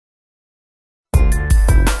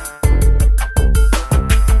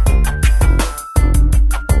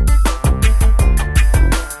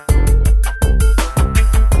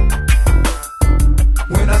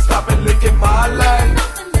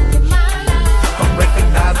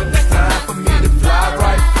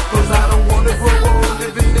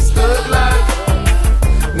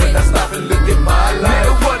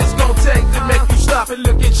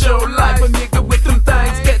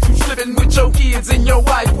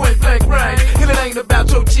point blank range. And it ain't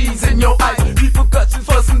about your cheese and your ice. Repercussions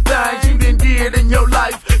for some things you didn't get in your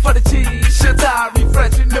life. For the cheese, shit time,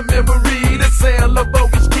 refreshing the memory. The sale of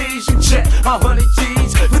bogus keys, you check 100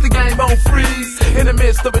 G's. With the game on freeze, in the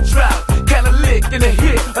midst of a drought. Kinda lick and a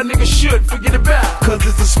hit, a nigga should forget about. Cause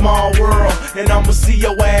it's a small world, and I'ma see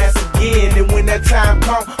your ass again. And when that time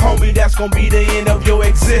come, homie, that's gonna be the end of your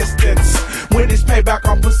existence. When it's payback,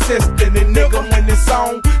 I'm persistent. And nigga, when it's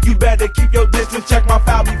on, you better keep your distance. Check my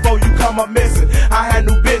file before you come up missing. I had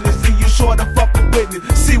no business, see you sure to fuck a witness.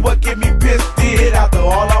 See what get me pissed, did after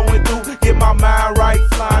all I went through. Get my mind right,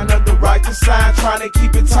 flying under righteous sign, trying to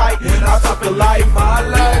keep it tight. When I took the life, my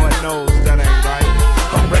life, Lord knows that ain't right.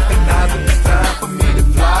 I'm recognizing it's time for me to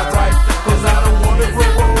fly right. Cause I don't wanna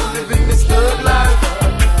grow old living this good life.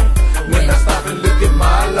 When I stop and look at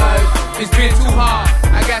my life, it's been too hard.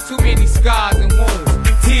 I got too many scars and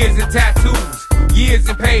wounds, tears and tattoos, years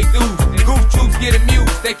and paid dues. Goof troops get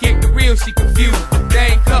amused, they kick the real, she confused.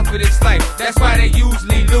 They ain't cut for this life, that's why they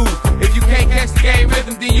usually lose. If you can't catch the game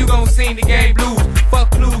rhythm, then you gon' sing the game blues.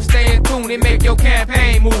 Fuck blues, stay in tune and make your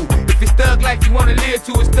campaign move. If it's thug like you wanna live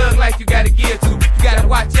to, it's thug like you gotta gear to. You gotta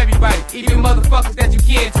watch everybody, even motherfuckers that you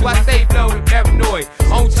can to. I stay floating, paranoid,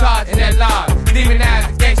 on charge in that log.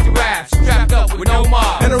 Demonized gangsta rap, strapped up with no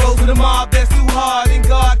mob. And I roll to the mob that's too hard, and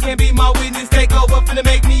God can't be my witness. Take over, finna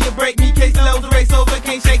make me or break me. Case lows, race over,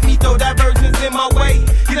 can't shake me. Throw diversions in my way.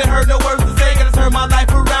 You done heard no words to say, gotta turn my life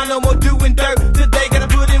around. No more doing dirt today, gotta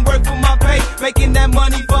put in work for my pay. Making that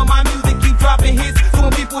money